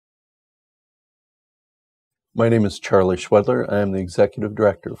My name is Charlie Schwedler. I am the Executive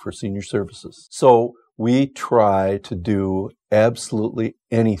Director for Senior Services. So we try to do absolutely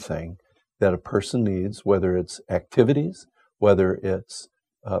anything that a person needs, whether it's activities, whether it's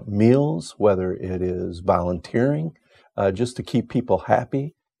meals, whether it is volunteering, just to keep people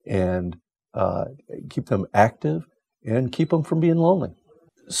happy and keep them active and keep them from being lonely.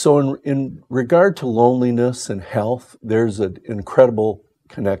 So in regard to loneliness and health, there's an incredible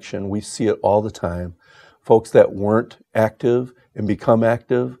connection. We see it all the time. Folks that weren't active and become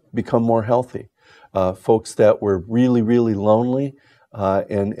active become more healthy. Folks that were really, really lonely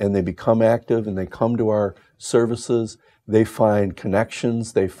and they become active and they come to our services, they find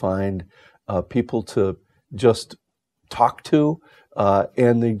connections, they find people to just talk to,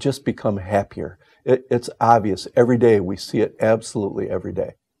 and they just become happier. It's obvious. Every day we see it, absolutely every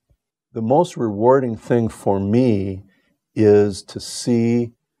day. The most rewarding thing for me is to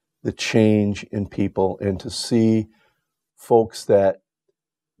see the change in people and to see folks that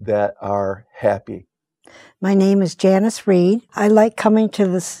are happy. My name is Janice Reed. I like coming to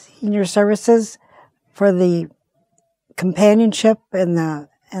the senior services for the companionship and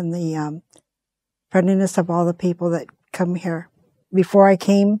the friendliness of all the people that come here. Before I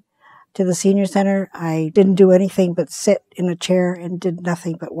came to the senior center, I didn't do anything but sit in a chair and did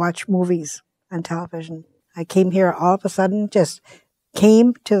nothing but watch movies on television. I came here all of a sudden, just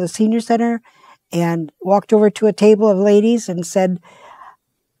came to the senior center and walked over to a table of ladies and said,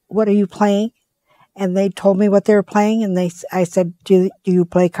 "What are you playing?" And they told me what they were playing, and I said, do you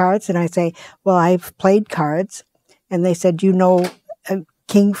play cards? And I say, well, I've played cards. And they said, you know a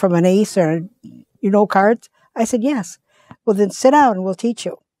king from an ace, or you know cards? I said, yes. Well, then sit down and we'll teach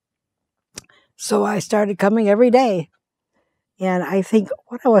you. So I started coming every day. And I think,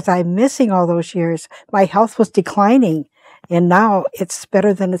 what was I missing all those years? My health was declining, and now it's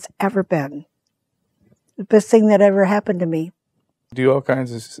better than it's ever been. The best thing that ever happened to me. Do all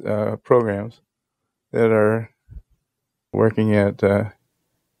kinds of programs that are working at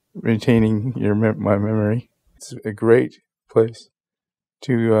retaining my memory. It's a great place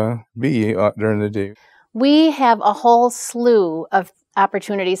to be during the day. We have a whole slew of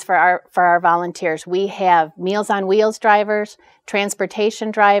opportunities for our volunteers. We have Meals on Wheels drivers,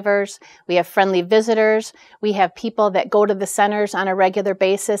 transportation drivers, we have friendly visitors, we have people that go to the centers on a regular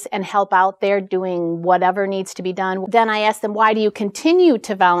basis and help out there doing whatever needs to be done. Then I ask them, why do you continue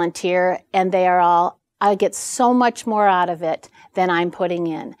to volunteer? And they are all, I get so much more out of it than I'm putting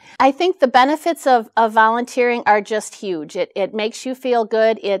in. I think the benefits of volunteering are just huge. It makes you feel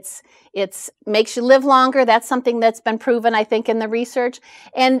good. It makes you live longer. That's something that's been proven, I think, in the research.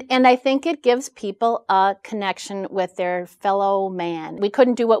 And I think it gives people a connection with their fellow man. We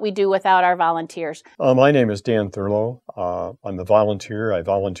couldn't do what we do without our volunteers. My name is Dan Thurlow. I'm a volunteer. I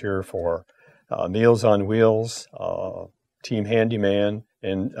volunteer for Meals on Wheels, Team Handyman,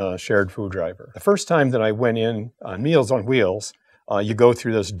 and Shared Food Driver. The first time that I went in on Meals on Wheels, you go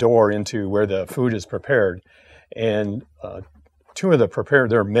through this door into where the food is prepared, and two of the prepared,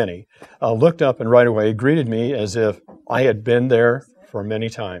 there are many, looked up and right away greeted me as if I had been there for many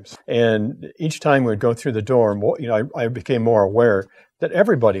times. And each time we'd go through the door, I became more aware that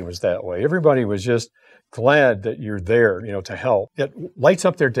everybody was that way. Everybody was just glad that you're there, to help. It lights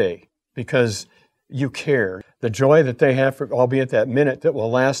up their day because you care. The joy that they have, albeit that minute that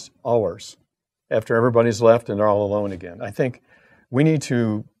will last hours after everybody's left and they're all alone again. I think we need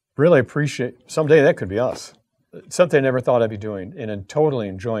to really appreciate, someday that could be us. Something I never thought I'd be doing and totally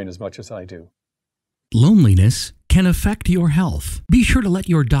enjoying as much as I do. Loneliness can affect your health. Be sure to let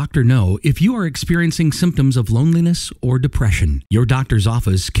your doctor know if you are experiencing symptoms of loneliness or depression. Your doctor's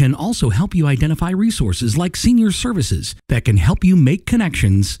office can also help you identify resources like senior services that can help you make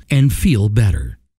connections and feel better.